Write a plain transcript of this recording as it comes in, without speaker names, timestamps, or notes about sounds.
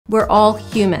We're all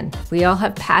human. We all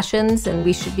have passions, and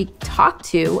we should be talked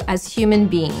to as human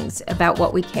beings about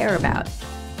what we care about.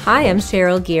 Hi, I'm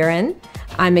Cheryl Gearin.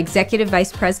 I'm Executive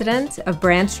Vice President of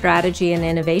Brand Strategy and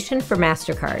Innovation for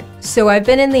Mastercard. So I've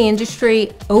been in the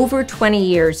industry over 20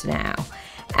 years now,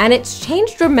 and it's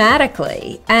changed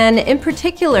dramatically. And in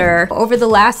particular, over the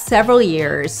last several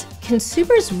years,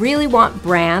 consumers really want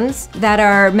brands that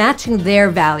are matching their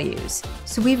values.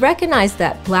 So we recognized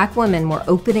that Black women were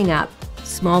opening up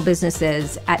small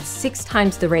businesses at 6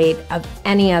 times the rate of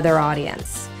any other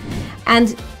audience. And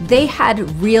they had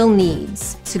real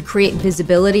needs to create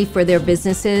visibility for their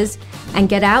businesses and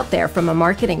get out there from a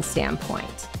marketing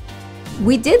standpoint.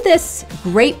 We did this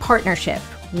great partnership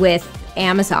with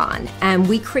Amazon, and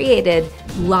we created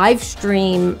live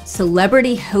stream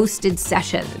celebrity hosted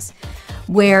sessions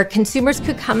where consumers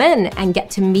could come in and get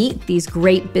to meet these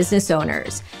great business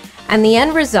owners. And the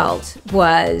end result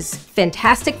was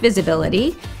fantastic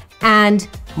visibility and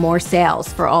more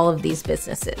sales for all of these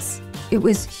businesses. It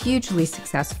was hugely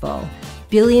successful.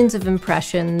 Billions of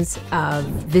impressions of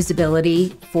visibility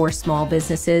for small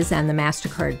businesses and the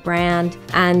Mastercard brand,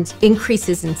 and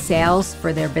increases in sales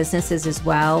for their businesses as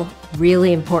well.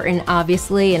 Really important,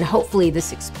 obviously, and hopefully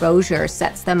this exposure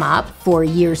sets them up for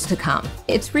years to come.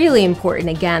 It's really important,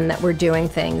 again, that we're doing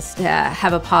things to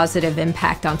have a positive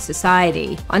impact on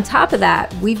society. On top of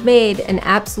that, we've made an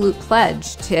absolute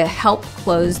pledge to help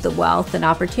close the wealth and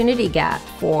opportunity gap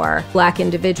for Black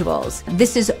individuals.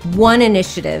 This is one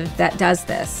initiative that does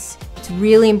this. It's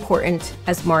really important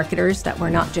as marketers that we're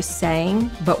not just saying,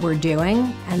 but we're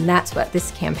doing, and that's what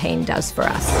this campaign does for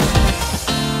us.